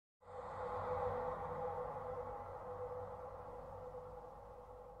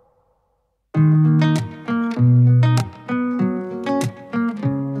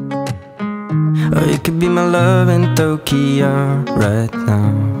could be my love in Tokyo right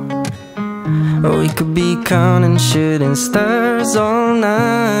now. Or we could be counting shooting stars all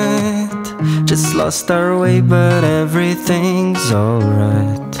night. Just lost our way but everything's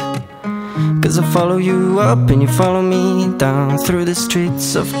alright. Cause I follow you up and you follow me down through the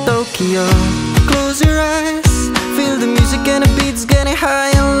streets of Tokyo. Close your eyes, feel the music and the beats getting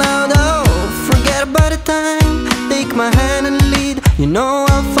high and loud. Oh, forget about the time, take my hand and lead. You know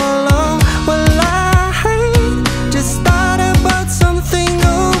I'll follow. Well, I just thought about something,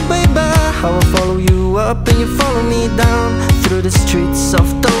 oh baby. How I follow you up and you follow me down through the streets of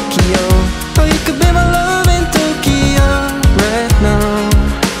Tokyo. Oh, you could be my love in Tokyo right now.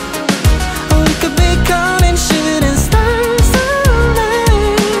 Oh, we could be counting shooting stars all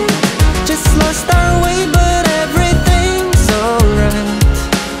night. Just lost our way but everything's alright.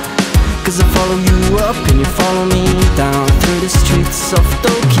 Cause I follow you up and you follow me down through the streets of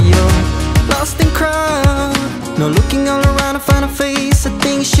Tokyo. Lost in crowd, no looking all around to find a face. I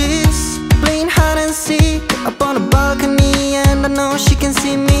think she's playing hide and seek up on the balcony, and I know she can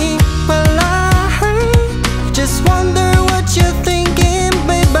see me. Well, I just wonder what you're thinking,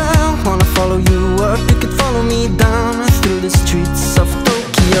 babe. I wanna follow you up, you could follow me down through the streets of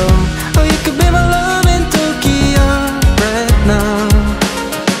Tokyo. Oh, you could be my love in Tokyo right now.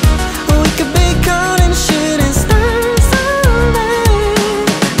 Oh, we could be counting shooting stars all night.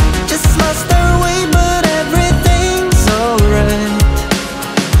 Just lost our way but everything's alright.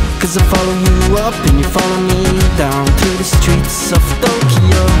 Cause I follow you up and you follow me down through the streets of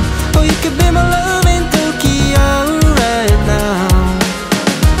Tokyo. Oh, you could be my love in Tokyo right now.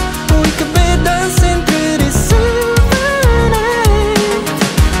 Oh, we could be dancing through the silver night,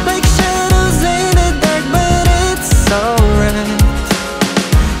 like shadows in the dark, but it's alright.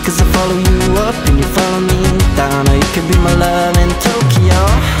 Cause I follow you up and you follow me down. Oh, you could be my love in Tokyo.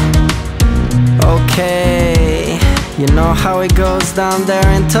 Okay, you know how it goes down there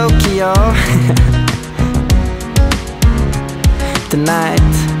in Tokyo.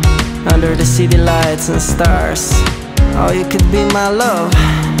 Tonight, under the city lights and stars. Oh, you could be my love.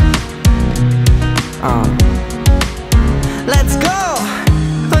 Let's go!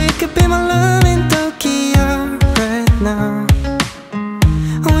 Oh, you could be my love in Tokyo right now.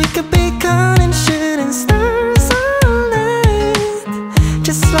 Oh, we could be counting shooting stars all night.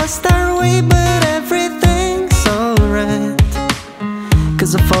 Just lost our way but everything's alright.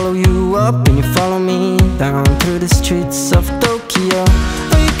 Cause I follow you up and you follow me down through the streets of Tokyo.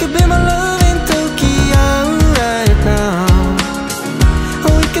 Oh, you could be my love in Tokyo right now.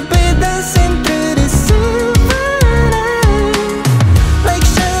 Oh, we could be dancing through the silver night, like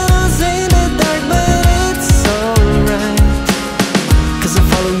shadows in the dark, but it's alright. Cause I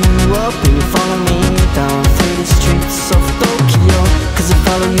follow you up and you follow me down through the streets of Tokyo. Cause I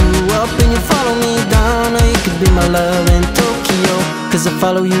follow you up and you follow me down. Oh, you could be my love in Tokyo. Cause I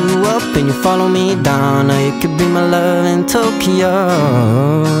follow you up and you follow me down. Oh, you could be my love in Tokyo,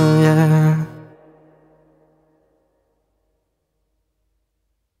 yeah.